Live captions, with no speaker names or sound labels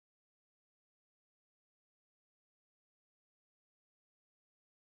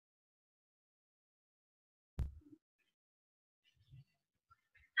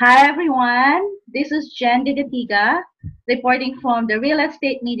Hi everyone, this is Gagatiga reporting from the Real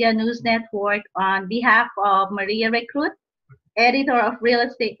Estate Media News Network on behalf of Maria Rekrut, editor of Real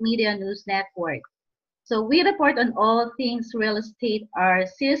Estate Media News Network. So we report on all things real estate. Our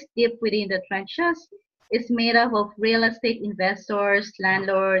series deep within the trenches is made up of real estate investors,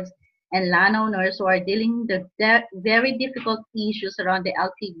 landlords, and landowners who are dealing with the very difficult issues around the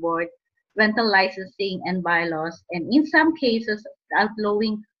LT board, rental licensing, and bylaws, and in some cases, the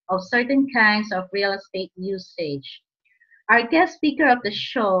outlawing of certain kinds of real estate usage. Our guest speaker of the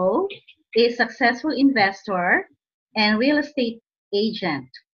show is successful investor and real estate agent.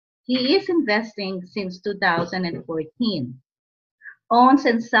 He is investing since 2014, owns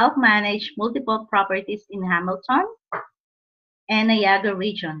and self-managed multiple properties in Hamilton and Niagara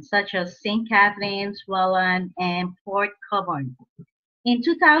Region, such as St. Catharines, Welland, and Port Colborne. In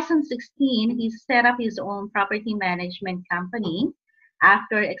 2016, he set up his own property management company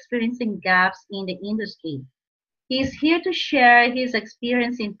after experiencing gaps in the industry. He's here to share his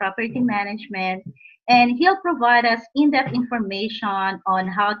experience in property management, and he'll provide us in-depth information on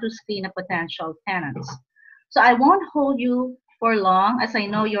how to screen a potential tenants. So I won't hold you for long, as I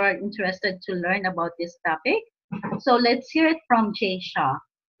know you're interested to learn about this topic. So let's hear it from Jay Shaw.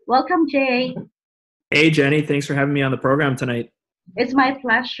 Welcome, Jay. Hey, Jenny. Thanks for having me on the program tonight. It's my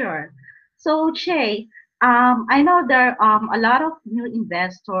pleasure. So, Jay, I know there are a lot of new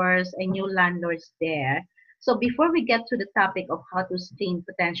investors and new landlords there. So, before we get to the topic of how to screen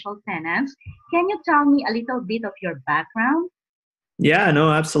potential tenants, can you tell me a little bit of your background? Yeah,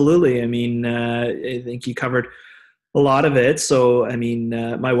 no, absolutely. I think you covered a lot of it. So,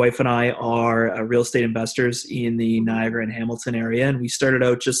 my wife and I are real estate investors in the Niagara and Hamilton area. And we started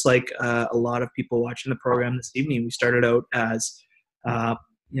out just like a lot of people watching the program this evening. We started out as,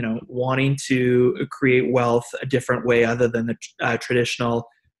 wanting to create wealth a different way other than the traditional,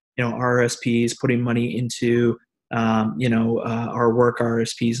 RSPs, putting money into, our work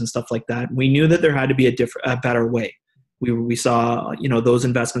RSPs and stuff like that. We knew that there had to be a better way. We saw, those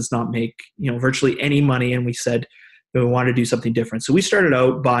investments not make, virtually any money. And we said, we wanted to do something different. So we started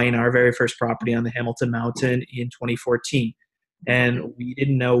out buying our very first property on the Hamilton Mountain in 2014. And we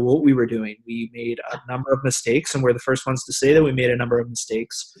didn't know what we were doing. We made a number of mistakes, and we're the first ones to say that we made a number of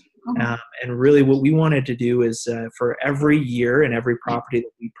mistakes. And really what we wanted to do is for every year and every property that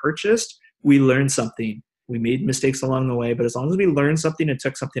we purchased, we learned something. We made mistakes along the way, but as long as we learned something and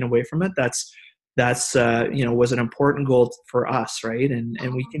took something away from it, that's was an important goal for us, right? And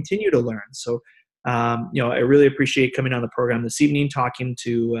we continue to learn. So I really appreciate coming on the program this evening, talking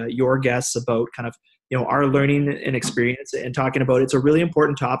to your guests about kind of, our learning and experience, and talking about, it's a really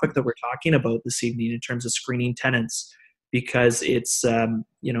important topic that we're talking about this evening in terms of screening tenants, because it's,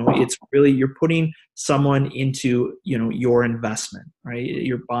 it's really, you're putting someone into, your investment, right?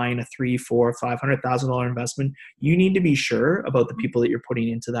 You're buying a $300,000, $400,000, $500,000 investment. You need to be sure about the people that you're putting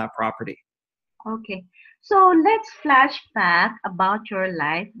into that property. Okay. So let's flash back about your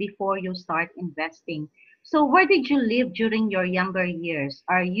life before you start investing. So where did you live during your younger years?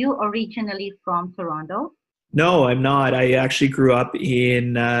 Are you originally from Toronto? No, I'm not. I actually grew up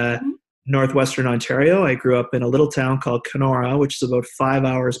in northwestern Ontario. I grew up in a little town called Kenora, which is about 5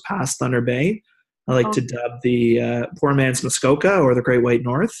 hours past Thunder Bay. I like to dub the poor man's Muskoka, or the Great White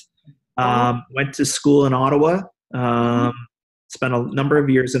North. Went to school in Ottawa. Spent a number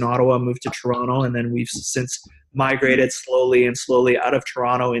of years in Ottawa, moved to Toronto, and then we've since migrated slowly out of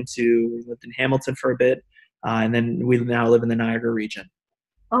Toronto we lived in Hamilton for a bit, and then we now live in the Niagara region.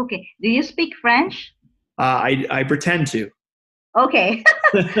 Okay. Do you speak French? I pretend to. Okay.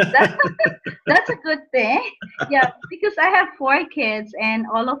 That's a good thing. Yeah, because I have 4 kids and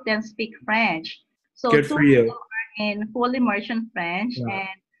all of them speak French. So Good for you. are in full immersion French, Yeah.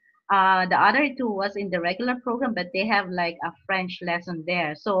 and the other 2 was in the regular program, but they have like a French lesson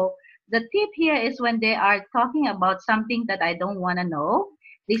there. So the tip here is when they are talking about something that I don't want to know,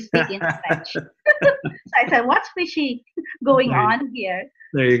 they speak in French. So I said, what's fishy going on here?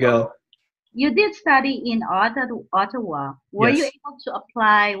 There you So go. you did study in Ottawa. Were you Yes. able to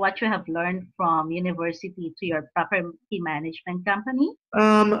apply what you have learned from university to your property management company?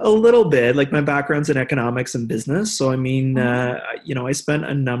 A little bit. Like, my background's in economics and business, so Mhm. I spent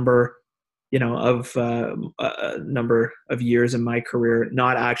a number of years in my career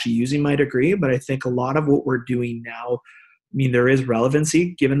not actually using my degree, but I think a lot of what we're doing now, there is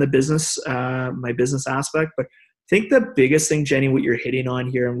relevancy given the business, my business aspect. But I think the biggest thing, Jenny, what you're hitting on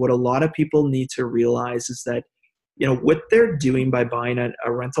here, and what a lot of people need to realize, is that, what they're doing by buying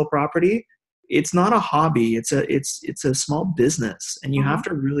a rental property, it's not a hobby. It's a small business, and you have Mhm.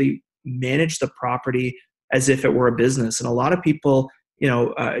 to really manage the property as if it were a business. And a lot of people,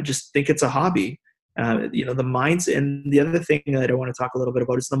 just think it's a hobby. The minds, and the other thing that I want to talk a little bit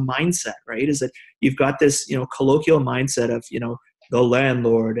about is the mindset, right? Is that you've got this, colloquial mindset of, the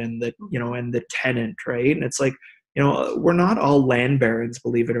landlord and and the tenant, right? And it's like, we're not all land barons,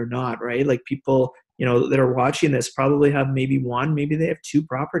 believe it or not, right? Like people, that are watching this probably have maybe one, maybe they have two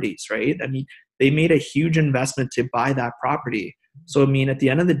properties, right? I mean, they made a huge investment to buy that property. So, I mean, at the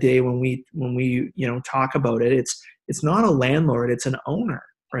end of the day, when we talk about it, it's not a landlord, it's an owner,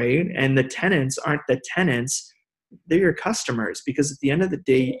 right? And the tenants aren't the tenants, they're your customers, because at the end of the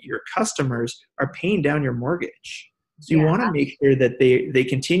day, your customers are paying down your mortgage. So you want to make sure that they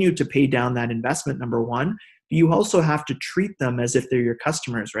continue to pay down that investment, number one. But you also have to treat them as if they're your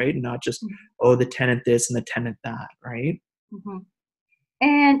customers, right? And not just, the tenant this and the tenant that, right? Mm-hmm.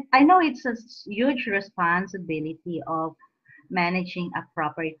 And I know it's a huge responsibility of managing a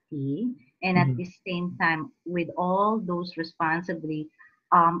property, and at the same time, with all those responsibility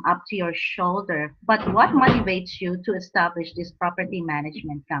up to your shoulder. But what motivates you to establish this property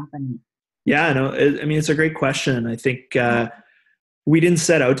management company? Yeah, no, I mean, it's a great question. I think we didn't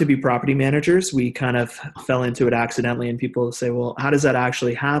set out to be property managers. We kind of fell into it accidentally, and people say, well, how does that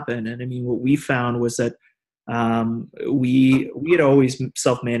actually happen? And I mean, what we found was that we had always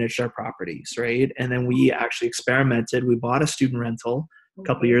self-managed our properties, right? And then we actually experimented. We bought a student rental a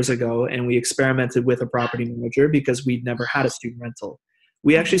couple of years ago, and we experimented with a property manager because we'd never had a student rental.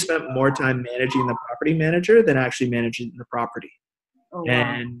 We actually spent more time managing the property manager than actually managing the property. Oh, wow.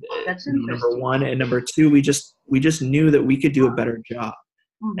 And That's number one, and number two, we just knew that we could do a better job.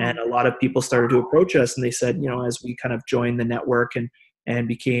 And a lot of people started to approach us, and they said, as we kind of joined the network and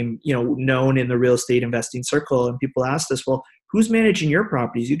became, known in the real estate investing circle, and people asked us, well, who's managing your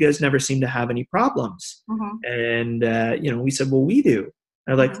properties? You guys never seem to have any problems. And, we said, well, we do.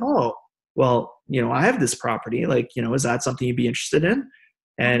 And they're like, oh, well, I have this property. Like, is that something you'd be interested in?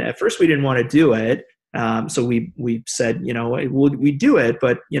 And at first we didn't want to do it. So we said, we do it,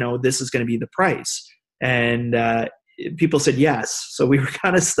 but, this is going to be the price. And people said yes. So we were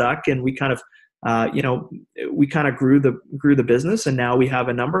kind of stuck, and we kind of, we kind of grew the business. And now we have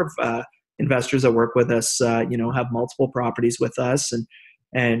a number of investors that work with us, have multiple properties with us.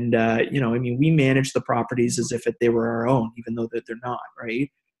 And I mean, we manage the properties as if they were our own, even though that they're not, right?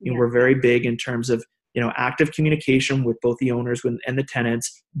 I mean, we're very big in terms of, active communication with both the owners and the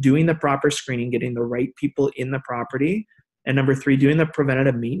tenants, doing the proper screening, getting the right people in the property. And number three, doing the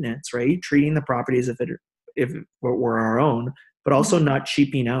preventative maintenance, right? Treating the property as if it were our own, but also not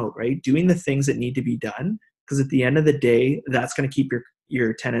cheaping out, right? Doing the things that need to be done, because at the end of the day, that's going to keep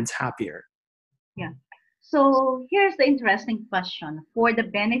your tenants happier. Yeah. So here's the interesting question for the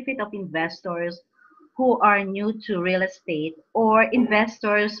benefit of investors who are new to real estate, or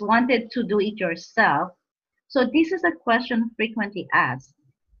investors wanted to do it yourself. So this is a question frequently asked.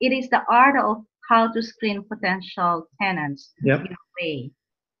 It is the art of how to screen potential tenants in a way.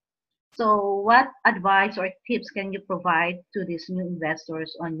 So what advice or tips can you provide to these new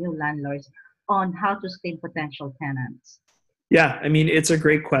investors or new landlords on how to screen potential tenants? Yeah, I mean, it's a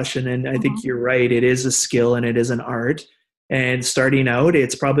great question. And I think you're right. It is a skill and it is an art. And starting out,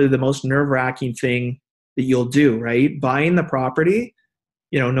 it's probably the most nerve-wracking thing that you'll do, right? Buying the property,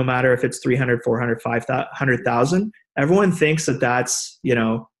 no matter if it's 300, 400, 500,000, everyone thinks that's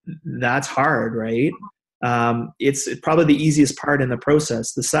hard, right? It's probably the easiest part in the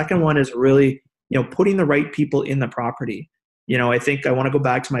process. The second one is really, putting the right people in the property. I think I want to go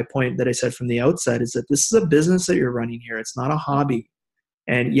back to my point that I said from the outset, is that this is a business that you're running here. It's not a hobby.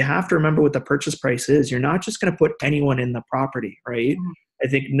 And you have to remember what the purchase price is. You're not just going to put anyone in the property, right? I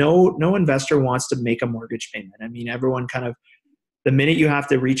think no investor wants to make a mortgage payment. I mean, everyone kind of, the minute you have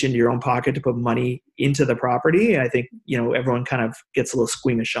to reach into your own pocket to put money into the property, I think, everyone kind of gets a little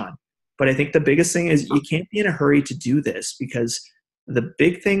squeamish on. But I think the biggest thing is you can't be in a hurry to do this, because the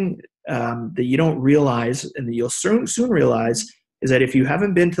big thing that you don't realize, and that you'll soon realize, is that if you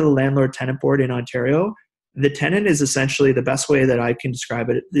haven't been to the landlord-tenant board in Ontario, the tenant is essentially, the best way that I can describe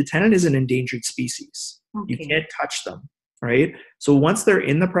it, the tenant is an endangered species. You can't touch them, right? So once they're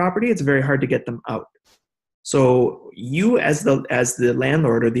in the property, it's very hard to get them out. So you as the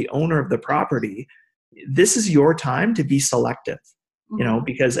landlord or the owner of the property, this is your time to be selective,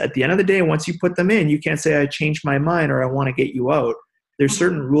 because at the end of the day, once you put them in, you can't say, I changed my mind or I want to get you out. There's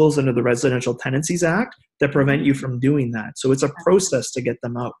certain rules under the Residential Tenancies Act that prevent you from doing that. So it's a process to get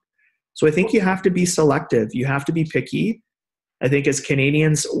them out. So I think you have to be selective. You have to be picky. I think as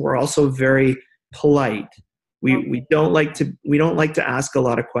Canadians, we're also very polite. We don't like to ask a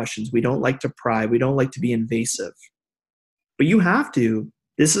lot of questions. We don't like to pry. We don't like to be invasive. But you have to.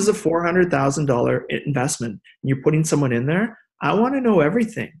 This is a $400,000 investment, and you're putting someone in there. I want to know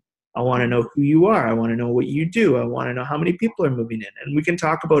everything. I want to know who you are. I want to know what you do. I want to know how many people are moving in. And we can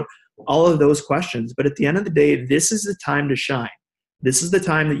talk about all of those questions. But at the end of the day, this is the time to shine. This is the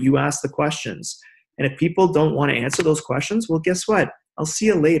time that you ask the questions. And if people don't want to answer those questions, well, guess what? I'll see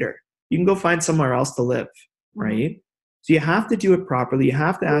you later. You can go find somewhere else to live, right? So you have to do it properly. You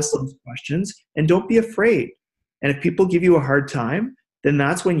have to ask those questions and don't be afraid. And if people give you a hard time, then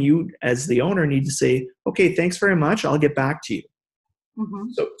that's when you, as the owner, need to say, okay, thanks very much. I'll get back to you.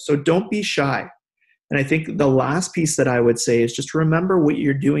 So don't be shy. And I think the last piece that I would say is just remember what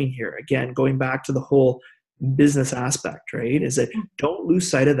you're doing here. Again, going back to the whole business aspect, right? Is that don't lose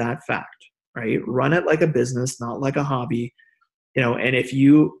sight of that fact, right? Run it like a business, not like a hobby. And if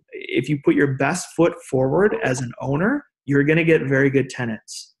you put your best foot forward as an owner, you're going to get very good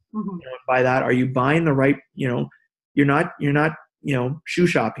tenants. By that, are you buying the right, you're not shoe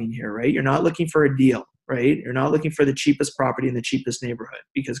shopping here, right? You're not looking for a deal, right? You're not looking for the cheapest property in the cheapest neighborhood,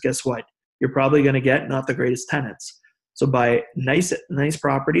 because guess what? You're probably going to get not the greatest tenants. So buy nice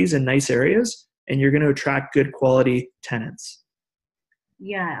properties in nice areas, and you're going to attract good quality tenants.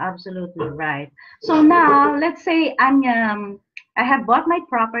 Yeah, absolutely right. So now let's say I have bought my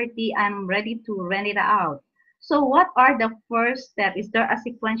property, I'm ready to rent it out. So what are the first steps? Is there a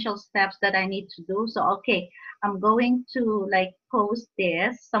sequential steps that I need to do? So okay, I'm going to like post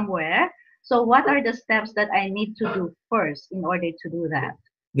this somewhere. So what are the steps that I need to do first in order to do that?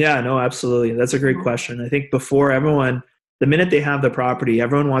 Yeah, no, absolutely. That's a great question. I think before everyone, the minute they have the property,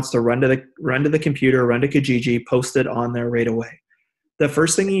 everyone wants to run to the computer, run to Kijiji, post it on there right away. The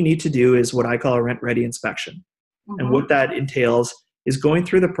first thing you need to do is what I call a rent ready inspection. And what that entails is going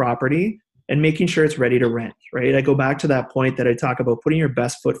through the property and making sure it's ready to rent, right? I go back to that point that I talk about putting your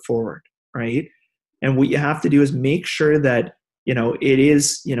best foot forward, right? And what you have to do is make sure that, it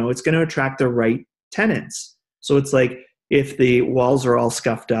is, it's going to attract the right tenants. So it's like, if the walls are all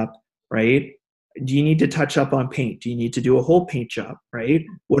scuffed up, right? Do you need to touch up on paint? Do you need to do a whole paint job, right?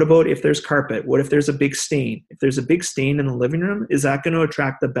 What about if there's carpet? What if there's a big stain? If there's a big stain in the living room, is that going to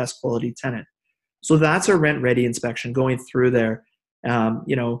attract the best quality tenant? So that's a rent-ready inspection, going through there.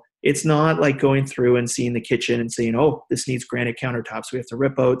 It's not like going through and seeing the kitchen and saying, oh, this needs granite countertops. We have to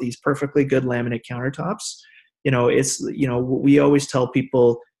rip out these perfectly good laminate countertops. We always tell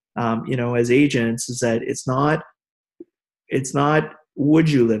people, as agents, is that it's not would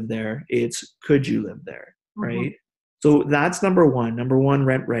you live there, it's could you live there, right? So that's number one,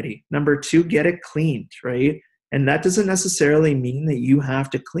 rent ready. Number two, get it cleaned, right? And that doesn't necessarily mean that you have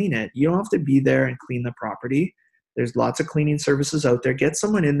to clean it. You don't have to be there and clean the property. There's lots of cleaning services out there. Get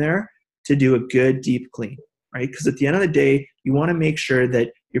someone in there to do a good deep clean, right? Because at the end of the day, you want to make sure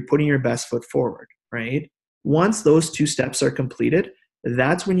that you're putting your best foot forward, right? Once those two steps are completed,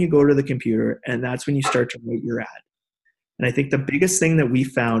 that's when you go to the computer and that's when you start to write your ad. And I think the biggest thing that we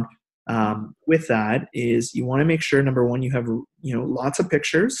found with that is you want to make sure, number one, you have lots of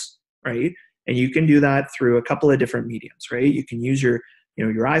pictures, right? And you can do that through a couple of different mediums, right? You can use your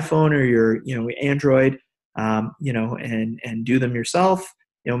iPhone or your Android, and do them yourself.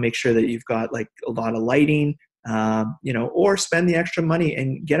 Make sure that you've got like a lot of lighting, or spend the extra money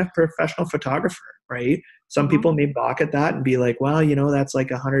and get a professional photographer, right? Some people may balk at that and be like, well, that's like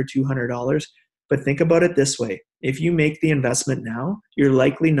 $100, $200. But think about it this way. If you make the investment now, you're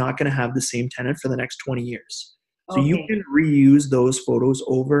likely not going to have the same tenant for the next 20 years. So you can reuse those photos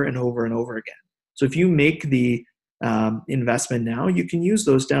over and over and over again. So if you make the investment now, you can use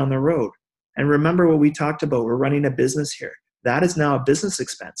those down the road. And remember what we talked about. We're running a business here. That is now a business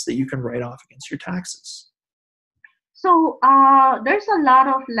expense that you can write off against your taxes. So there's a lot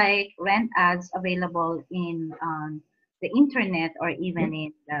of like rent ads available in the internet or even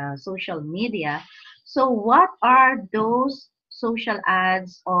in social media. So what are those social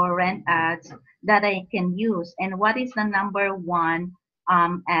ads or rent ads that I can use, and what is the number one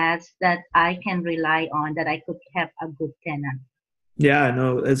ads that I can rely on that I could have a good tenant? Yeah,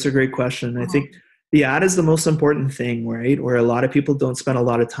 no, that's a great question. I think the ad is the most important thing, right? Where a lot of people don't spend a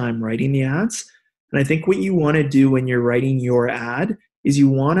lot of time writing the ads. And I think what you want to do when you're writing your ad is you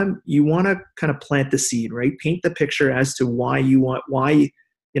want to kind of plant the seed, right? Paint the picture as to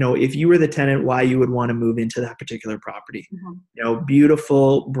if you were the tenant, why you would want to move into that particular property.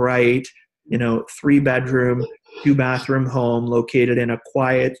 Beautiful, bright, 3-bedroom, 2-bathroom home located in a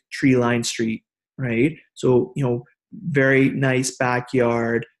quiet tree-lined street, right? So, very nice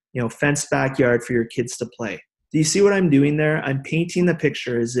backyard, fenced backyard for your kids to play. Do you see what I'm doing there? I'm painting the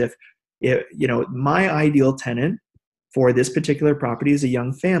picture as if, my ideal tenant for this particular property is a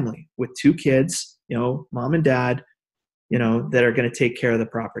young family with 2 kids, mom and dad, that are going to take care of the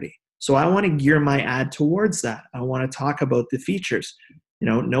property. So I want to gear my ad towards that. I want to talk about the features.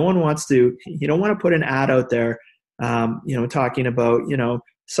 No one wants to, you don't want to put an ad out there, talking about,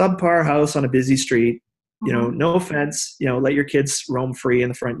 subpar house on a busy street, no fence, let your kids roam free in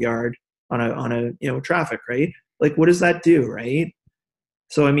the front yard on a traffic, right? Like, what does that do, right?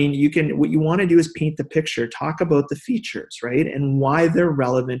 So, I mean, what you want to do is paint the picture, talk about the features, right? And why they're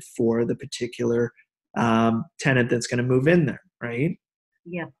relevant for the particular tenant that's going to move in there, right?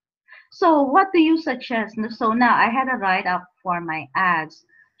 Yeah. So what do you suggest? So now I had a write-up for my ads.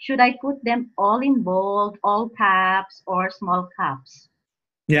 Should I put them all in bold, all caps, or small caps?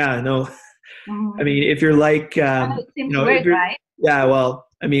 Yeah, no. I Mm-hmm. mean, if you're like, I know it seems weird, right? yeah, well,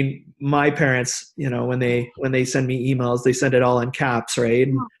 I mean, my parents, when they send me emails, they send it all in caps, right?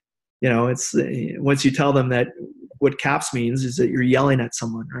 And, it's once you tell them that what caps means is that you're yelling at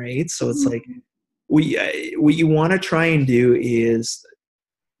someone, right? So it's like, what you want to try and do is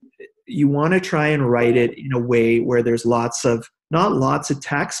you want to try and write it in a way where there's not lots of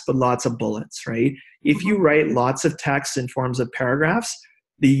text, but lots of bullets, right? If you write lots of text in forms of paragraphs,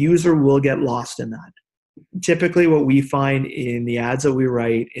 the user will get lost in that. Typically what we find in the ads that we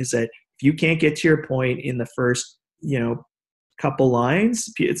write is that if you can't get to your point in the first, couple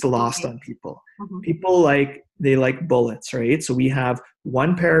lines, it's lost on people. People they like bullets, right? So we have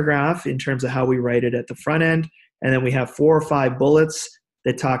one paragraph in terms of how we write it at the front end, and then we have 4 or 5 bullets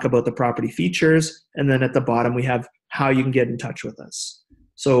that talk about the property features, and then at the bottom we have how you can get in touch with us.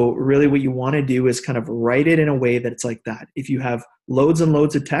 So really what you want to do is kind of write it in a way that it's like that. If you have loads and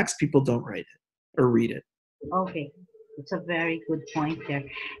loads of text, people don't write it or read it. Okay, it's a very good point there.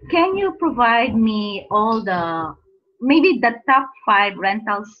 Can you provide me maybe the top 5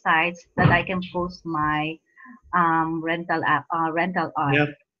 rental sites that I can post my rental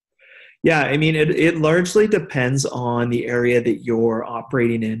on? Yeah, I mean, it largely depends on the area that you're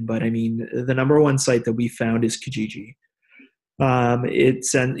operating in, but I mean, the number one site that we found is Kijiji.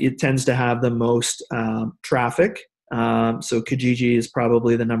 It tends to have the most traffic. So Kijiji is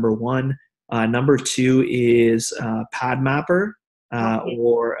probably the number one. Number 2 is PadMapper,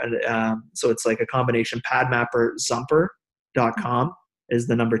 so it's like a combination. PadMapper, Zumper.com is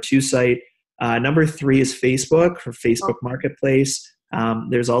the number 2 site. Number 3 is Facebook for Facebook Marketplace.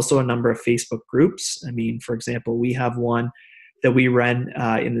 There's also a number of Facebook groups. I mean, for example, we have one that we run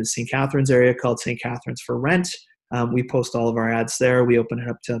in the St. Catharines area called St. Catharines for Rent. We post all of our ads there. We open it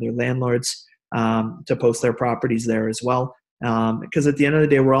up to other landlords to post their properties there as well. Because at the end of the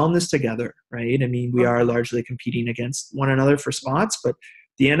day, we're all in this together, right? I mean, we are largely competing against one another for spots, but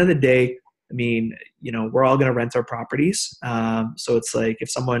at the end of the day, I mean, we're all going to rent our properties. So it's like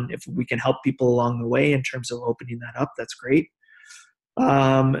if we can help people along the way in terms of opening that up, that's great.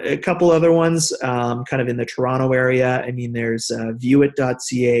 A couple other ones kind of in the Toronto area. I mean, there's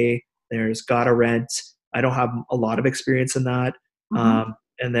viewit.ca, there's Gotta Rent. I don't have a lot of experience in that.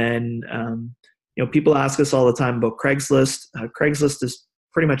 And then, people ask us all the time about Craigslist. Craigslist is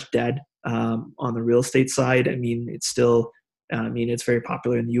pretty much dead on the real estate side. I mean, it's still, it's very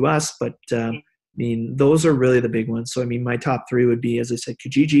popular in the US, but I mean, those are really the big ones. So, I mean, my top 3 would be, as I said,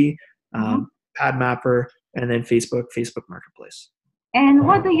 Kijiji, PadMapper, and then Facebook Marketplace. And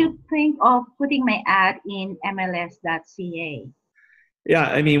what do you think of putting my ad in MLS.ca? Yeah,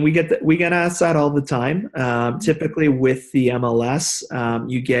 I mean, we get asked that all the time. Typically, with the MLS,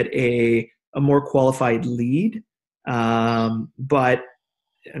 you get a more qualified lead. But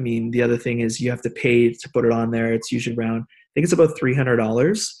I mean, the other thing is you have to pay to put it on there. It's usually around, I think it's about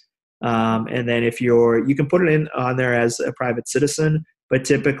 $300. And then if you can put it on there as a private citizen, but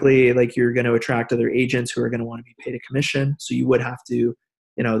typically, like, you're going to attract other agents who are going to want to be paid a commission. So you would have to,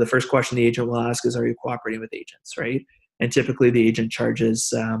 the first question the agent will ask is, are you cooperating with agents, right? And typically the agent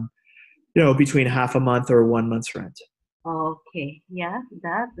charges, between half a month or 1 month's rent. Okay, yeah,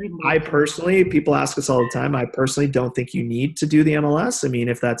 that. People ask us all the time. I personally don't think you need to do the MLS. I mean,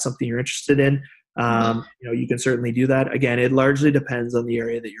 if that's something you're interested in, you can certainly do that. Again, it largely depends on the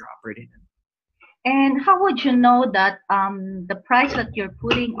area that you're operating in. And how would you know that the price that you're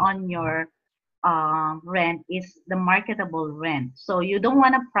putting on your rent is the marketable rent? So you don't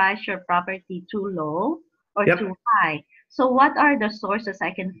want to price your property too low or too high. So what are the sources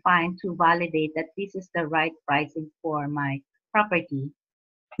I can find to validate that this is the right pricing for my property?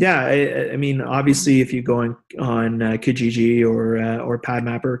 Yeah, I mean, obviously, if you go on Kijiji or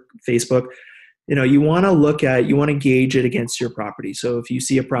PadMapper, Facebook, you want to gauge it against your property. So if you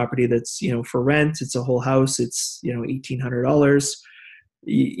see a property that's, for rent, it's a whole house, it's, $1,800,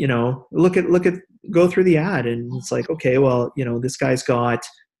 go through the ad and it's like, okay, well, this guy's got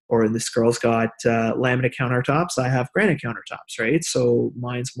or this girl's got laminate countertops, I have granite countertops, right? So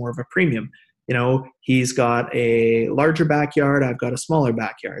mine's more of a premium. He's got a larger backyard, I've got a smaller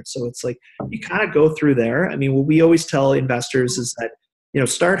backyard. So it's like you kind of go through there. I mean, what we always tell investors is that,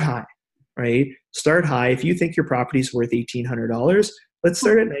 start high, right? Start high. If you think your property is worth $1,800, let's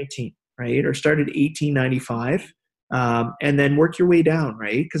start at 19, right? Or start at $1,895, and then work your way down,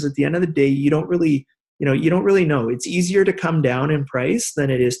 right? Because at the end of the day, you don't really know. It's easier to come down in price than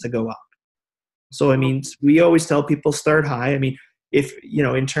it is to go up. So, I mean, we always tell people start high. I mean, if,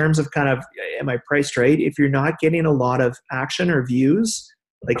 in terms of kind of, am I priced right? If you're not getting a lot of action or views,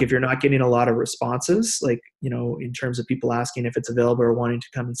 like if you're not getting a lot of responses, like, in terms of people asking if it's available or wanting to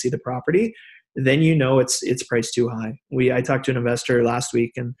come and see the property, then it's priced too high. I talked to an investor last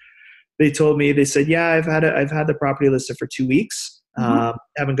week and they said, yeah, I've had the property listed for 2 weeks.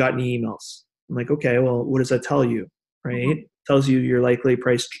 Haven't gotten any emails. I'm like, okay, well, what does that tell you? Right? It tells you you're likely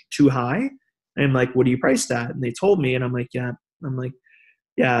priced too high. And I'm like, what are you priced at? And they told me, and I'm like, yeah. I'm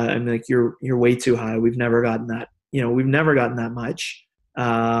like, you're way too high. We've never gotten that. We've never gotten that much.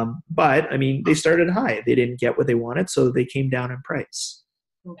 But I mean, they started high. They didn't get what they wanted, so they came down in price.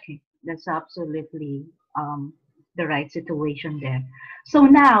 Okay, that's absolutely the right situation there. So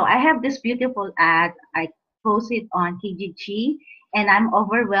now I have this beautiful ad. I posted on Kijiji, and I'm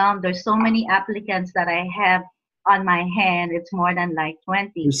overwhelmed. There's so many applicants that I have on my hand. It's more than like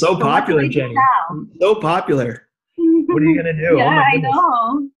 20. You're so popular, Jenny. So popular. What are you going to do? Yeah, I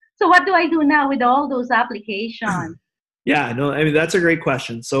know. So what do I do now with all those applications? Yeah, no, I mean, that's a great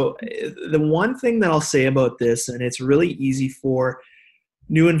question. So the one thing that I'll say about this, and it's really easy for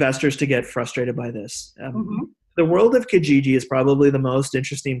new investors to get frustrated by this. The world of Kijiji is probably the most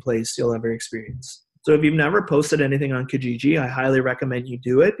interesting place you'll ever experience. So if you've never posted anything on Kijiji, I highly recommend you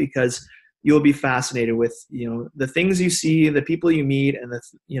do it because you'll be fascinated with, the things you see, the people you meet, and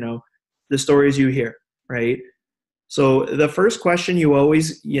the stories you hear, right? So the first question you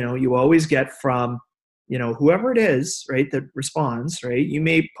always get from, whoever it is, right, that responds, right? You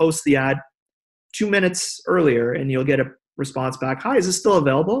may post the ad 2 minutes earlier and you'll get a response back. Hi, is this still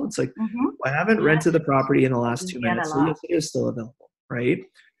available? It's like, I haven't rented the property in the last 2 minutes. So yes, it is still available, right?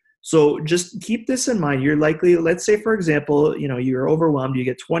 So just keep this in mind. You're likely, let's say, for example, you're overwhelmed. You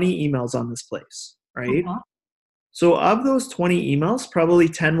get 20 emails on this place, right? So of those 20 emails, probably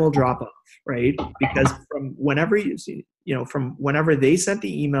 10 will drop off, right? Because from whenever from whenever they sent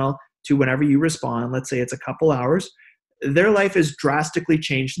the email to whenever you respond, let's say it's a couple hours, their life is drastically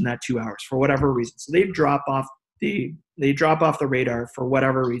changed in that 2 hours for whatever reason. So they drop off the radar for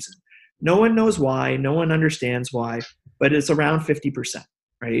whatever reason. No one knows why, no one understands why, but it's around 50%,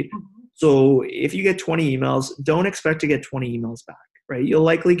 right? So if you get 20 emails, don't expect to get 20 emails back, right? You'll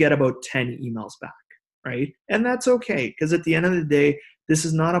likely get about 10 emails back, right? And that's okay, because at the end of the day, this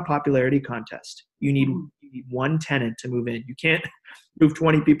is not a popularity contest. You need one tenant to move in. You can't move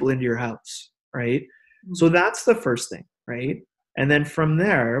 20 people into your house, right? So that's the first thing, right? And then from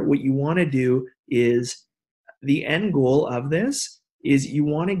there, what you want to do is, the end goal of this is you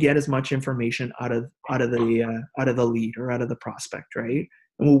want to get as much information out of the lead or out of the prospect, right?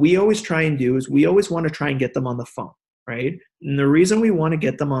 And what we always try and do is we always want to try and get them on the phone, right? And the reason we want to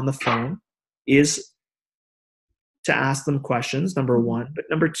get them on the phone is to ask them questions, number one. But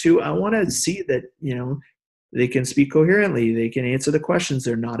number two, I want to see that, they can speak coherently, they can answer the questions,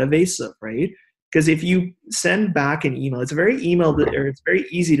 they're not evasive, right? Because if you send back an email, it's very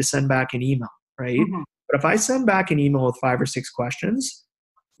easy to send back an email, right? But if I send back an email with 5 or 6 questions,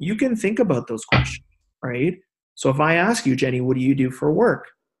 you can think about those questions, right? So if I ask you, Jenny, what do you do for work?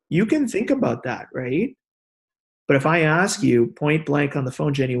 You can think about that, right? But if I ask you point blank on the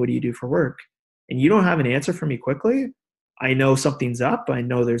phone, Jenny, what do you do for work? And you don't have an answer for me quickly, I know something's up. I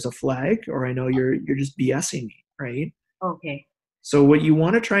know there's a flag, or I know you're just BSing me, right? Okay. So what you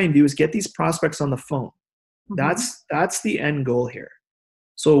want to try and do is get these prospects on the phone. That's the end goal here.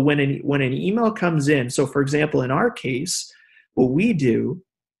 So when an email comes in, so for example, in our case, what we do,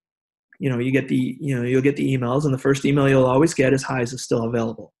 you'll get the emails, and the first email you'll always get is, hi, is it still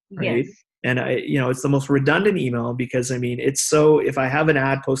available, right? Yes. And it's the most redundant email because, I mean, if I have an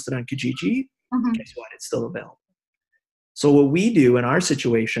ad posted on Kijiji, guess what? It's still available. So what we do in our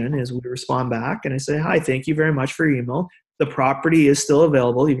situation is we respond back and I say, hi, thank you very much for your email. The property is still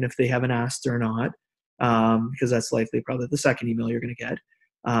available, even if they haven't asked or not, because that's likely probably the second email you're going to get.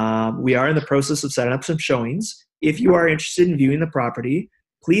 We are in the process of setting up some showings. If you are interested in viewing the property,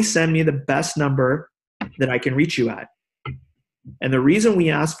 please send me the best number that I can reach you at. And the reason we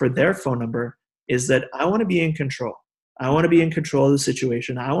ask for their phone number is that I want to be in control. I want to be in control of the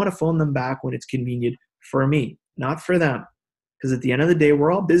situation. I want to phone them back when it's convenient for me, not for them. Because at the end of the day,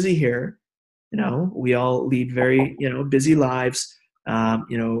 we're all busy here. We all lead very, busy lives.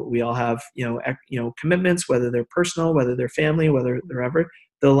 We all have, commitments, whether they're personal, whether they're family, whether they're ever.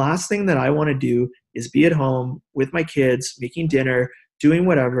 The last thing that I want to do is be at home with my kids, making dinner, doing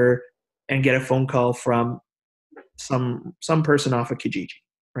whatever, and get a phone call from some person off of Kijiji,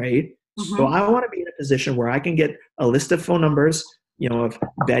 right? So I want to be in a position where I can get a list of phone numbers, of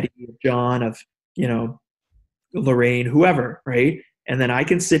Betty, of John, of, Lorraine, whoever, right? And then I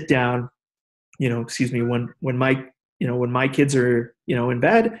can sit down, when my kids are, in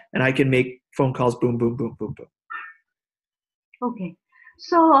bed, and I can make phone calls, boom, boom, boom, boom, boom. Okay.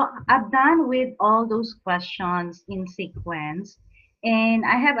 So I've done with all those questions in sequence, and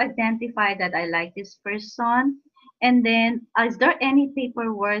I have identified that I like this person. And then, is there any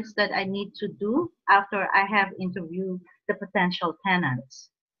paperwork that I need to do after I have interviewed the potential tenants?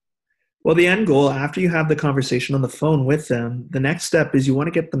 Well, the end goal, after you have the conversation on the phone with them, the next step is you want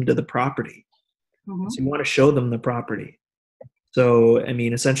to get them to the property. So you want to show them the property. So,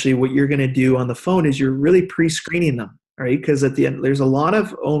 essentially what you're going to do on the phone is you're really pre-screening them, right? Because at the end, there's a lot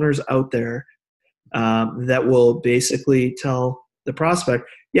of owners out there that will basically tell the prospect,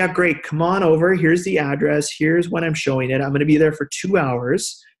 yeah, great, come on over. Here's the address. Here's when I'm showing it. I'm going to be there for 2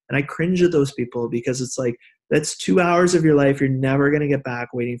 hours. And I cringe at those people because it's like, that's 2 hours of your life you're never going to get back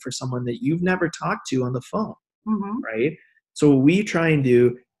waiting for someone that you've never talked to on the phone, right? So what we try and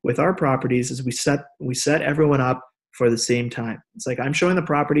do with our properties is we set everyone up for the same time. It's like, I'm showing the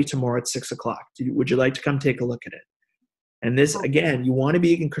property tomorrow at 6 o'clock. Would you like to come take a look at it? And this, again, you want to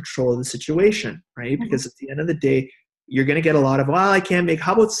be in control of the situation, right? Because at the end of the day, you're going to get a lot of, well, I can't make,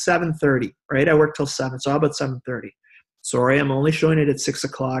 how about 7:30, right? I work till 7, so how about 7:30? Sorry, I'm only showing it at 6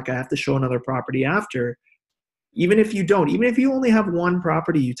 o'clock. I have to show another property after. Even if you only have one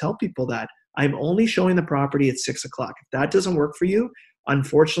property, you tell people that I'm only showing the property at 6 o'clock. If that doesn't work for you,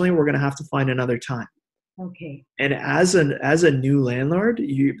 unfortunately, we're going to have to find another time. Okay. And as a new landlord,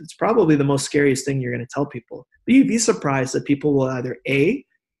 it's probably the most scariest thing you're going to tell people. But you'd be surprised that people will either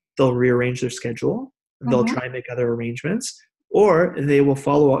they'll rearrange their schedule, they'll try and make other arrangements, or they will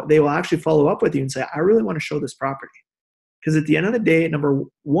actually follow up with you and say, I really want to show this property. Because at the end of the day, number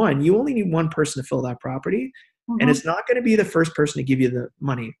one, you only need one person to fill that property. And it's not going to be the first person to give you the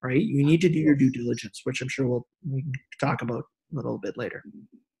money, right? You need to do your due diligence, which I'm sure we can talk about a little bit later.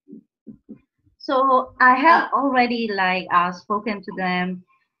 So I have already spoken to them.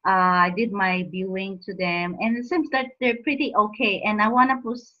 I did my viewing to them, and it seems that they're pretty okay. And I want to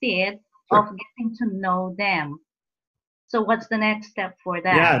proceed of getting to know them. So what's the next step for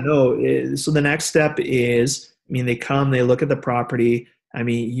that? Yeah, no. So the next step is, they come, they look at the property.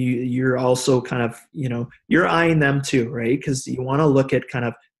 You're also kind of, you're eyeing them too, right? Because you want to look at kind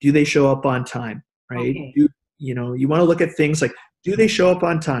of, do they show up on time, right? Okay. You want to look at things like, do they show up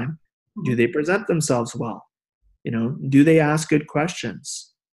on time? Do they present themselves well? Do they ask good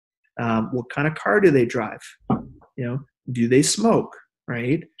questions? What kind of car do they drive? Do they smoke,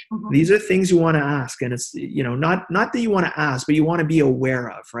 right? These are things you want to ask. And it's, not that you want to ask, but you want to be aware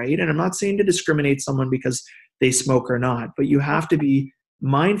of, right? And I'm not saying to discriminate someone because they smoke or not, but you have to be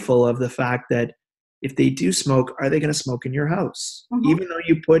mindful of the fact that if they do smoke, are they going to smoke in your house? Even though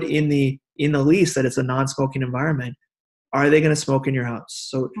you put in the lease that it's a non-smoking environment, are they going to smoke in your house?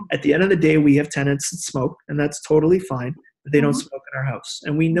 So at the end of the day, we have tenants that smoke, and that's totally fine, but they don't smoke in our house.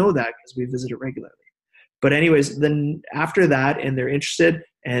 And we know that because we visit it regularly. But anyways, then after that, and they're interested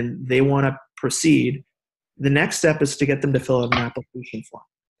and they want to proceed, the next step is to get them to fill out an application form.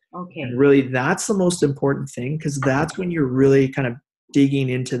 Okay. And really, that's the most important thing, because that's when you're really kind of digging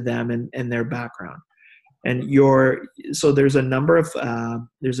into them and their background. And so there's a number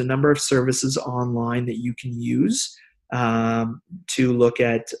of services online that you can use to look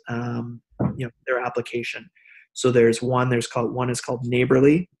at their application. So one is called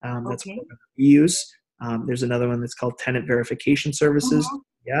Neighborly. That's what we use. There's another one that's called Tenant Verification Services.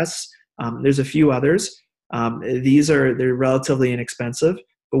 Yes. There's a few others. They're relatively inexpensive,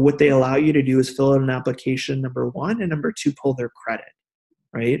 but what they allow you to do is fill out an application, number one, and number two, pull their credit,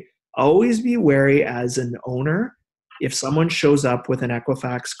 right? Always be wary as an owner. If someone shows up with an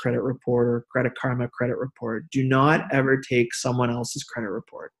Equifax credit report or Credit Karma credit report, do not ever take someone else's credit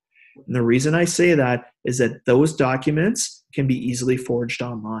report. And the reason I say that is that those documents can be easily forged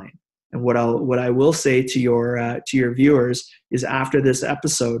online. And what I will say to your viewers is, after this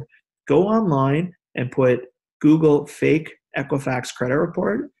episode, go online and put Google fake Equifax credit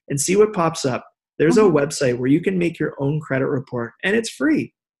report and see what pops up. There's a website where you can make your own credit report, and it's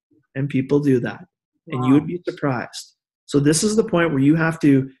free. And people do that. And you would be surprised. So this is the point where you have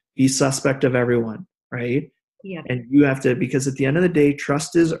to be suspect of everyone, right? Yeah. And you have to, because at the end of the day,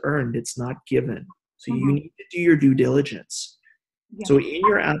 trust is earned, it's not given. So you Mm-hmm. need to do your due diligence. Yeah. So in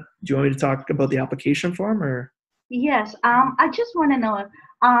your app, do you want me to talk about the application form or? Yes. I just want to know,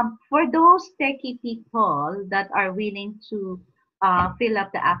 for those techie people that are willing to fill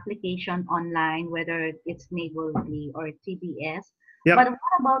up the application online, whether it's Neighborly or TBS, but Yep. what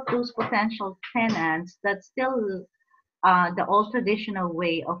about those potential tenants that still the old traditional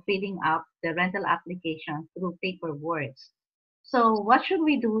way of filling up the rental application through paperwork? So what should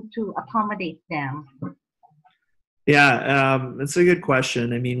we do to accommodate them? Yeah, that's a good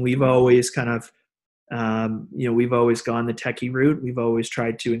question. I mean, we've always kind of, we've always gone the techie route. We've always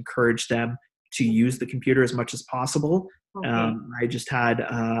tried to encourage them to use the computer as much as possible. Okay. I just had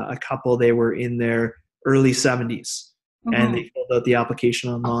a couple, they were in their early 70s and Mm-hmm. they filled out the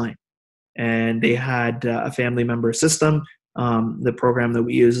application online. And they had a family member system. The program that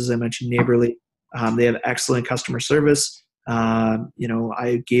we use, as I mentioned, Neighborly, they have excellent customer service.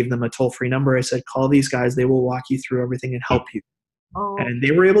 I gave them a toll-free number. I said, call these guys. They will walk you through everything and help you. Oh, And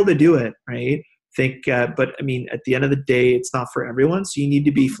they were able to do it, right? But I mean, at the end of the day, it's not for everyone. So you need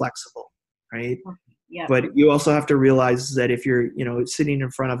to be flexible, right? okay. Yeah. But you also have to realize that if you're, sitting in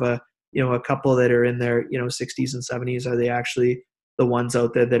front of a couple that are in their, 60s and 70s, are they actually the ones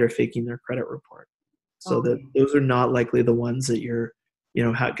out there that are faking their credit report? So that Okay. those are not likely the ones that you're,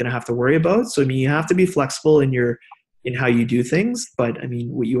 going to have to worry about. So I mean, you have to be flexible in how you do things. But I mean,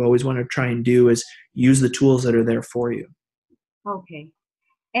 what you always want to try and do is use the tools that are there for you. Okay.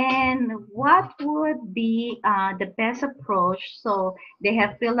 And what would be the best approach? So they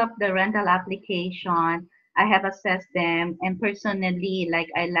have filled up the rental application. I have assessed them, and personally, like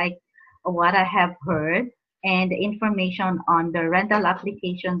I like what I have heard, and the information on the rental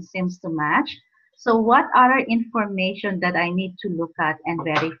application seems to match. So, what other information that I need to look at and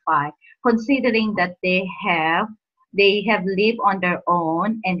verify, considering that they have lived on their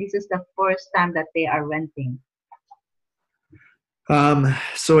own, and this is the first time that they are renting?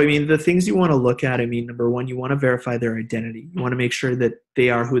 So I mean, the things you want to look at, I mean, number one, you want to verify their identity. You want to make sure that they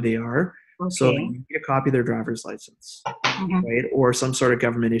are who they are. So Okay. you get a copy of their driver's license, Mm-hmm. right? Or some sort of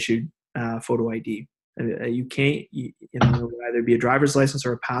government issued photo ID. You can't, it would either be a driver's license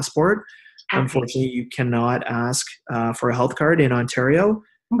or a passport. Okay. Unfortunately, you cannot ask for a health card in Ontario.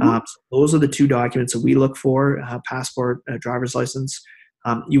 Mm-hmm. So those are the two documents that we look for: passport, driver's license.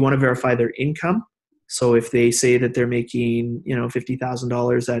 You want to verify their income. So if they say that they're making,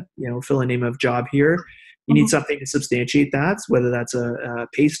 $50,000 at, fill a name of job here, you need Mm-hmm. something to substantiate that, whether that's a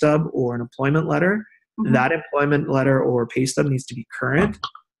pay stub or an employment letter. Mm-hmm. That employment letter or pay stub needs to be current.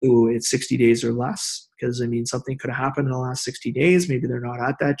 Ooh, it's 60 days or less, because I mean, something could have happened in the last 60 days. Maybe they're not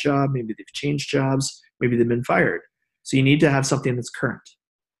at that job. Maybe they've changed jobs. Maybe they've been fired. So you need to have something that's current.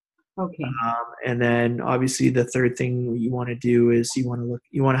 Okay. And then obviously the third thing you want to do is you want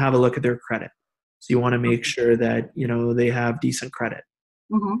to have a look at their credit. So you want to make Okay. sure that, they have decent credit.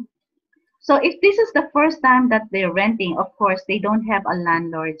 Mm-hmm. So if this is the first time that they're renting, of course, they don't have a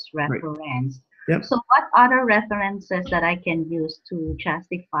landlord's Right. reference. Yep. So what other references that I can use to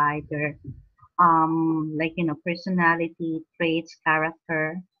justify their like personality, traits,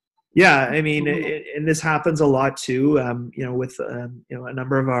 character? Yeah, I mean, Mhm. and this happens a lot too. With a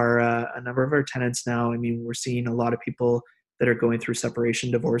number of our tenants now. I mean, we're seeing a lot of people that are going through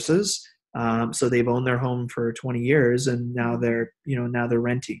separation divorces. So they've owned their home for 20 years, and now Mhm. they're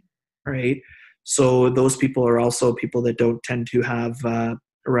renting, right? So those people are also people that don't tend to have a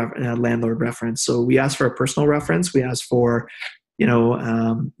landlord reference. So we ask for a personal reference. We ask for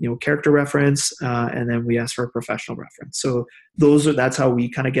character reference, and then we ask for a professional reference. So that's how we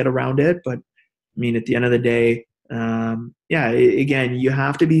kind of get around it. But I mean, at the end of the day, again, you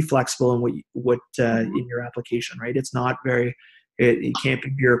have to be flexible in what Mhm. in your application, right? It's not it can't be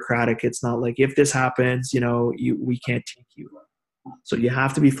bureaucratic. It's not like if this happens, we can't take you. So you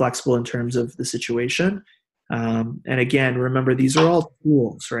have to be flexible in terms of the situation. And again, remember, these are all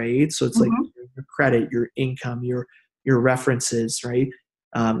tools, right? So it's like Mhm. your credit, your income, your references, right?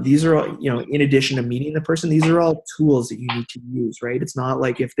 These are all, in addition to meeting the person, these are all tools that you need to use, right? It's not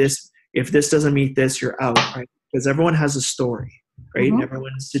like if this doesn't meet this, you're out, right? Because everyone has a story, right? And Mhm.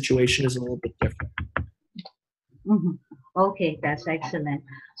 everyone's situation is a little bit different. Mhm. Okay, that's excellent.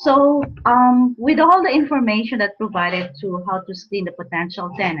 So, with all the information that provided to how to screen the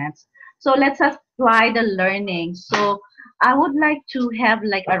potential tenants, so let's apply the learning. So, I would like to have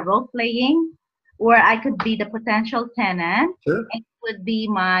like a role playing where I could be the potential tenant Sure. and would be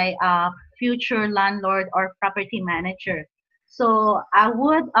my future landlord or property manager. So, I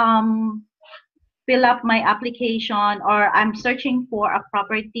would fill up my application, or I'm searching for a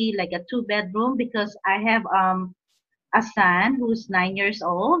property like a 2 bedroom because I have a son who's 9 years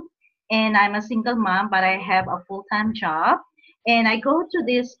old, and I'm a single mom, but I have a full-time job. And I go to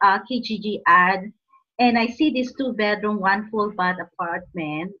this KGG ad, and I see this 2 bedroom, one full bath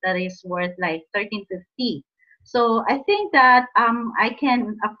apartment that is worth like 1350. So I think that I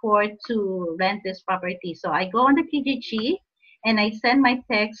can afford to rent this property. So I go on the KGG and I send my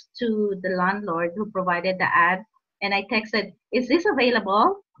text to the landlord who provided the ad, and I texted, "Is this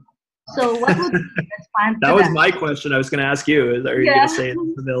available?" So what would you respond That to was that? my question I was going to ask you. Are you going to Yeah. say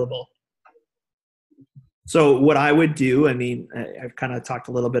it's available? So what I would do, I mean, I've kind of talked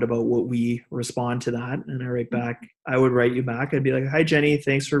a little bit about what we respond to that, and I would write you back. I'd be like, "Hi, Jenny,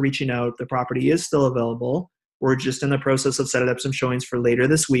 thanks for reaching out. The property is still available. We're just in the process of setting up some showings for later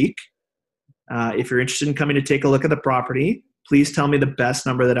this week. If you're interested in coming to take a look at the property, please tell me the best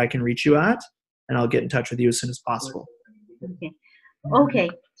number that I can reach you at, and I'll get in touch with you as soon as possible." Okay. Okay.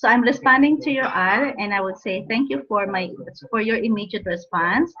 So I'm responding to your ad, and I would say thank you for your immediate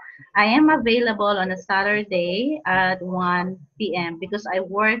response. I am available on a Saturday at 1 p.m. because I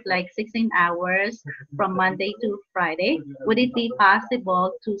work like 16 hours from Monday to Friday. Would it be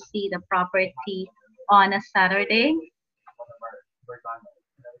possible to see the property on a Saturday?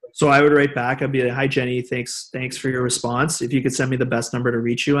 So I would write back. I'd be like, "Hi, Jenny, thanks for your response. If you could send me the best number to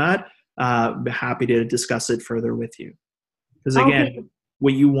reach you at, I'm happy to discuss it further with you." Because Okay. again,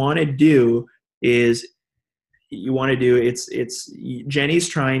 what you want to do is it's Jenny's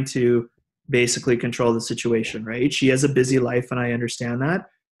trying to basically control the situation, right? She has a busy life, and I understand that.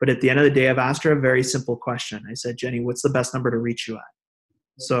 But at the end of the day, I've asked her a very simple question. I said, "Jenny, what's the best number to reach you at?"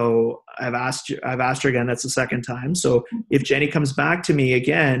 So I've asked her again. That's the second time. So if Jenny comes back to me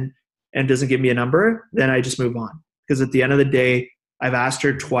again and doesn't give me a number, then I just move on. Because at the end of the day, I've asked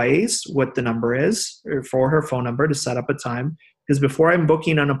her twice what the number is, or for her phone number, to set up a time. Because before I'm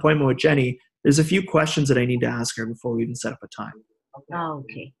booking an appointment with Jenny, there's a few questions that I need to ask her before we even set up a time.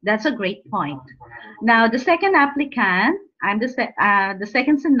 Okay, that's a great point. Now, the second applicant, the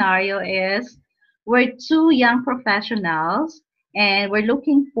second scenario is we're two young professionals and we're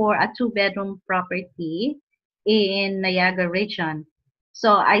looking for a 2 bedroom property in Niagara Region.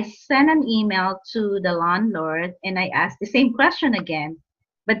 So I sent an email to the landlord and I asked the same question again,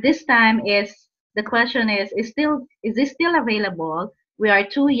 but this time the question is this still available? We are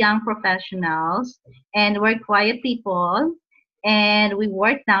two young professionals and we're quiet people and we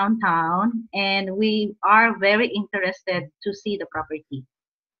work downtown and we are very interested to see the property.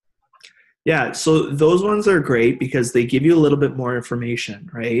 Yeah, so those ones are great because they give you a little bit more information,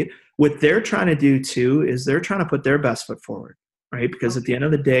 right? What they're trying to do too is they're trying to put their best foot forward, right? Because at the end of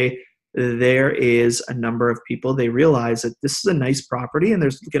the day, there is a number of people, they realize that this is a nice property and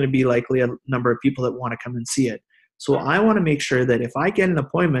there's going to be likely a number of people that want to come and see it. So I want to make sure that if I get an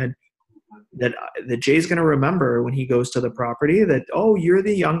appointment, that Jay's going to remember when he goes to the property that, oh, you're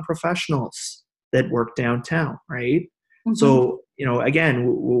the young professionals that work downtown, right? Mm-hmm. So, again,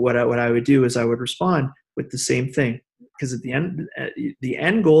 what I would do is I would respond with the same thing, because at the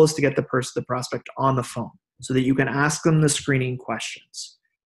end goal is to get the prospect on the phone so that you can ask them the screening questions.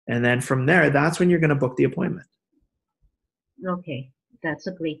 And then from there, that's when you're going to book the appointment. Okay, that's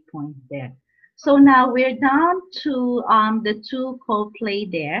a great point there. So now we're down to the two co-play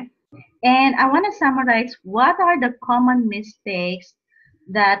there. And I want to summarize what are the common mistakes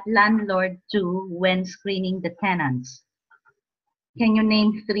that landlords do when screening the tenants. Can you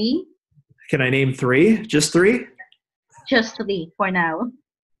name three? Can I name three? Just three? Just three for now.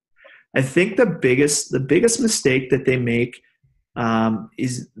 I think the biggest mistake that they make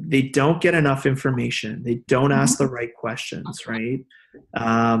is they don't get enough information. They don't ask the right questions, right?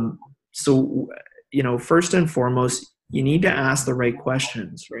 So, first and foremost, you need to ask the right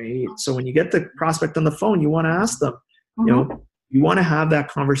questions, right? So when you get the prospect on the phone, you want to ask them, you want to have that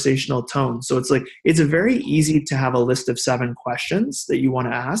conversational tone. So it's very easy to have a list of 7 questions that you want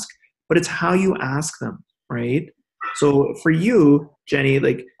to ask, but it's how you ask them, right? So for you, Jenny,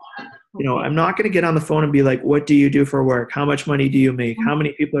 I'm not going to get on the phone and be like, "What do you do for work? How much money do you make? How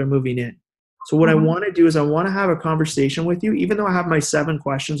many people are moving in?" So what I want to do is I want to have a conversation with you, even though I have my 7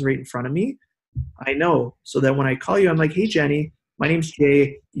 questions right in front of me. I know, so that when I call you, I'm like, "Hey, Jenny, my name's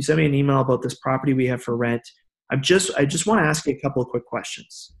Jay. You sent me an email about this property we have for rent. I just want to ask you a couple of quick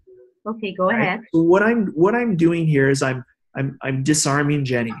questions." Okay, go ahead. So what I'm doing here is I'm disarming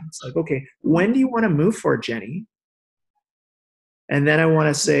Jenny. It's like, "Okay, when do you want to move for, Jenny?" And then I want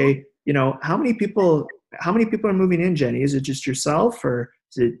to say, how many people are moving in, Jenny? Is it just yourself, or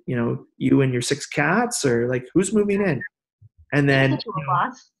is it, you and your 6 cats, or like who's moving in? And then Just the two of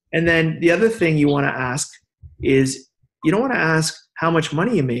us. And then the other thing you want to ask is, you don't want to ask how much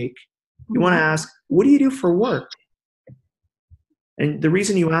money you make. You want to ask, what do you do for work? And the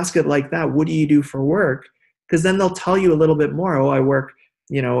reason you ask it like that, what do you do for work? Because then they'll tell you a little bit more. Oh, I'm a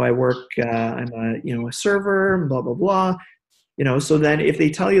server, blah, blah, blah. So then if they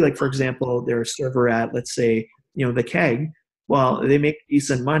tell you, like, for example, they're a server at, let's say, the Keg, well, they make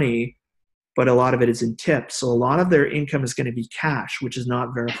decent money, but a lot of it is in tips. So a lot of their income is going to be cash, which is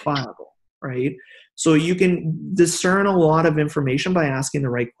not verifiable, right? So you can discern a lot of information by asking the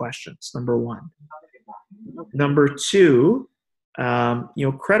right questions, number one. Number two,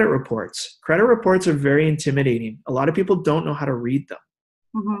 credit reports. Credit reports are very intimidating. A lot of people don't know how to read them.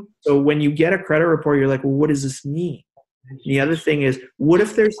 Mm-hmm. So when you get a credit report, you're like, well, what does this mean? And the other thing is, what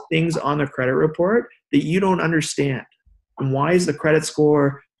if there's things on the credit report that you don't understand? And why is the credit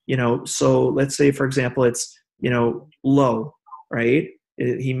score, so let's say, for example, it's, low, right?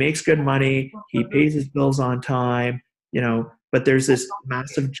 He makes good money. He pays his bills on time, but there's this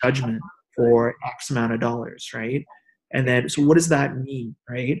massive judgment for X amount of dollars, right? And then, so what does that mean,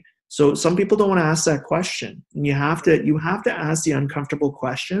 right? So some people don't want to ask that question. And you have to ask the uncomfortable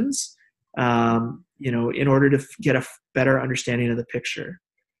questions, in order to get a better understanding of the picture.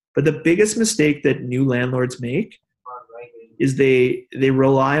 But the biggest mistake that new landlords make is they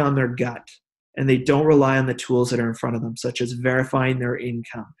rely on their gut, and they don't rely on the tools that are in front of them, such as verifying their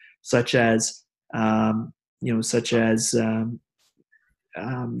income, such as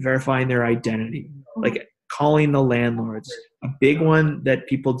verifying their identity, like calling the landlords. A big one that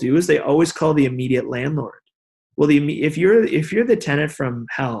people do is they always call the immediate landlord. Well, if you're the tenant from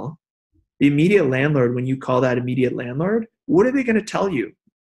hell, the immediate landlord, when you call that immediate landlord, what are they going to tell you?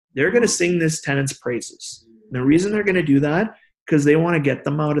 They're going to sing this tenant's praises. And the reason they're going to do that, because they want to get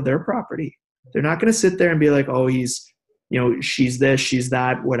them out of their property. They're not going to sit there and be like, oh, he's, she's this, she's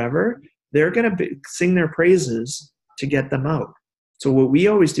that, whatever. They're going to sing their praises to get them out. So what we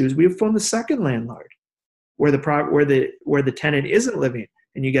always do is we phone the second landlord where the tenant isn't living,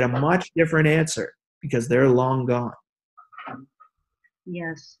 and you get a much different answer because they're long gone.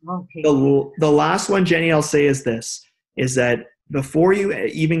 Yes. Okay. The last one, Jenny, I'll say is this, is that before you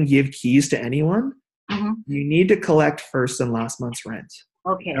even give keys to anyone, you need to collect first and last month's rent.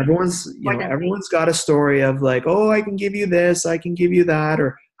 Okay. Everyone's got a story of like, oh, I can give you this, I can give you that,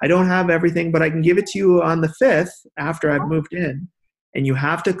 or I don't have everything, but I can give it to you on the 5th after I've moved in. And you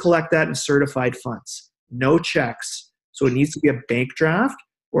have to collect that in certified funds, no checks. So it needs to be a bank draft,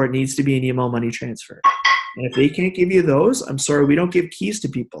 or it needs to be an email money transfer. And if they can't give you those, I'm sorry, we don't give keys to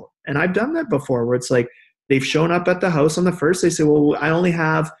people. And I've done that before, where it's like they've shown up at the house on the 1st. They say, well,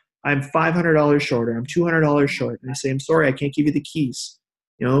 I'm $500 short, or I'm $200 short. And I say, I'm sorry, I can't give you the keys.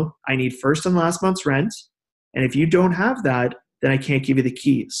 I need first and last month's rent. And if you don't have that, then I can't give you the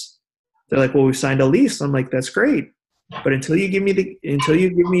keys. They're like, well, we've signed a lease. I'm like, that's great. But until you give me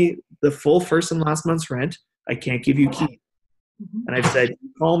the full first and last month's rent, I can't give you keys. And I've said,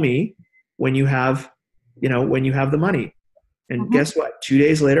 call me when you have the money. And guess what? 2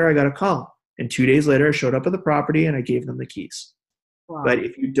 days later, I got a call. And 2 days later, I showed up at the property and I gave them the keys. Wow. But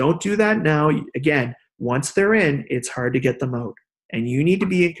if you don't do that now, again, once they're in, it's hard to get them out. And you need to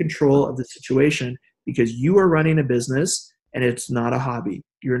be in control of the situation, because you are running a business and it's not a hobby.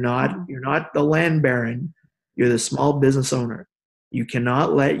 You're not the land baron. You're the small business owner. You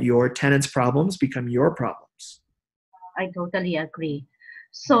cannot let your tenants' problems become your problems. I totally agree.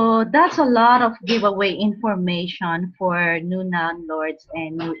 So that's a lot of giveaway information for new landlords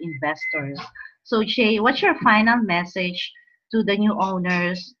and new investors. So Jay, what's your final message to the new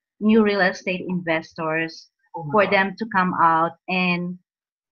owners, new real estate investors, for them to come out and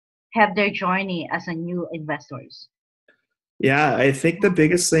have their journey as a new investors? Yeah, I think the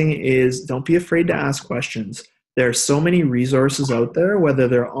biggest thing is don't be afraid to ask questions. There are so many resources out there, whether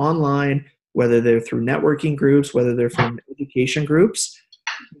they're online, whether they're through networking groups, whether they're from education groups.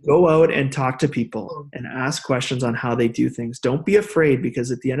 Go out and talk to people and ask questions on how they do things. Don't be afraid,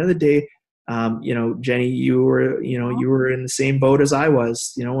 because at the end of the day, Jenny, you were in the same boat as I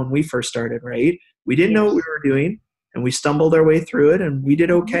was, when we first started, right? We didn't know what we were doing, and we stumbled our way through it, and we did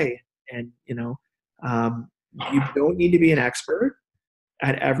okay. And, you don't need to be an expert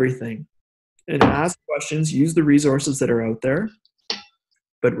at everything. And ask questions, use the resources that are out there.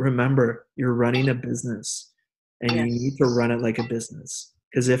 But remember, you're running a business, and you need to run it like a business.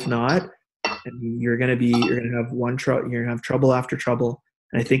 Because if not, you're going to have trouble after trouble.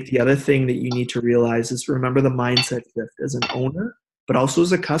 And I think the other thing that you need to realize is remember the mindset shift as an owner, but also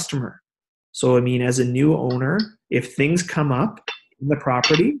as a customer. So, as a new owner, if things come up in the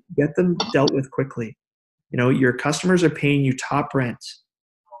property, get them dealt with quickly. Your customers are paying you top rent.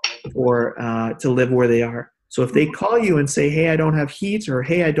 for to live where they are. So if they call you and say, "Hey, I don't have heat," or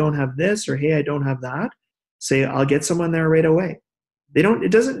 "Hey, I don't have this," or "Hey, I don't have that," say, "I'll get someone there right away." They don't.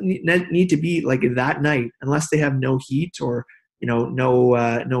 It doesn't need to be like that night unless they have no heat or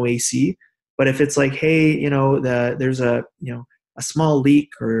no AC. But if it's like, "Hey, there's a small leak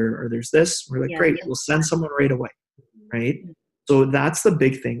or there's this," we're like, Yes. "Great, we'll send someone right away." Right. So that's the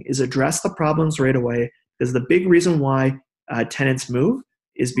big thing, is address the problems right away, because the big reason why tenants move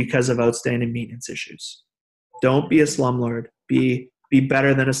is because of outstanding maintenance issues. Don't be a slumlord. Be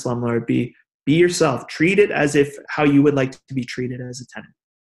better than a slumlord. Be yourself. Treat it as if how you would like to be treated as a tenant.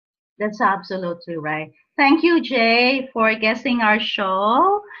 That's absolutely right. Thank you, Jay, for guesting our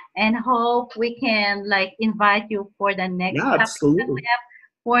show, and hope we can like invite you for the next Yeah, topic that we absolutely. have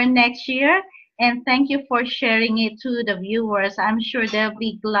for next year. And thank you for sharing it to the viewers. I'm sure they'll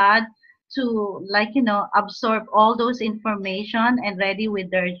be glad to absorb all those information and ready with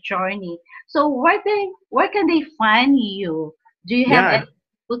their journey. So where can they find you? Do you have Yeah, any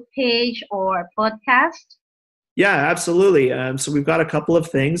book page or podcast? yeah, absolutely. So we've got a couple of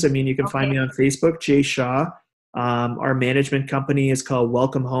things. I mean, you can find Okay. me on Facebook, Jay Shaw. Our management company is called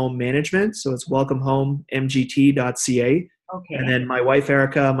Welcome Home Management. So it's welcomehomemgt.ca. And Okay. then my wife,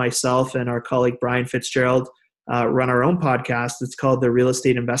 Erica, myself, and our colleague, Brian Fitzgerald, run our own podcast. It's called the Real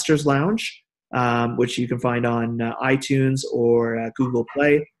Estate Investors Lounge, which you can find on iTunes or Google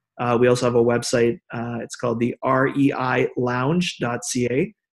Play. We also have a website. It's called the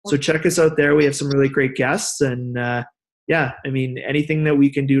reilounge.ca. So check us out there. We have some really great guests, and yeah, I mean, anything that we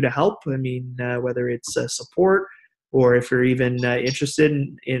can do to help. I mean, whether it's support or if you're even interested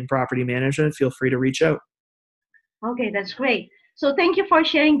in property management, feel free to reach out. Okay, that's great. So thank you for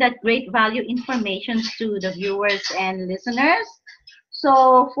sharing that great value information to the viewers and listeners.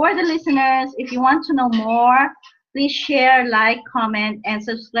 So for the listeners, if you want to know more, please share, like, comment, and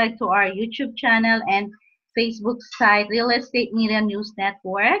subscribe to our YouTube channel and Facebook site, Real Estate Media News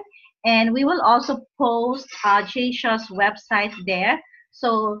Network. And we will also post Jay Shaw's website there.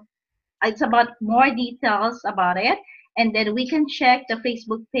 So it's about more details about it. And then we can check the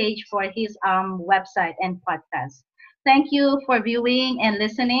Facebook page for his website and podcast. Thank you for viewing and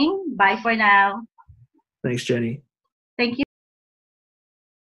listening. Bye for now. Thanks, Jenny. Thank you.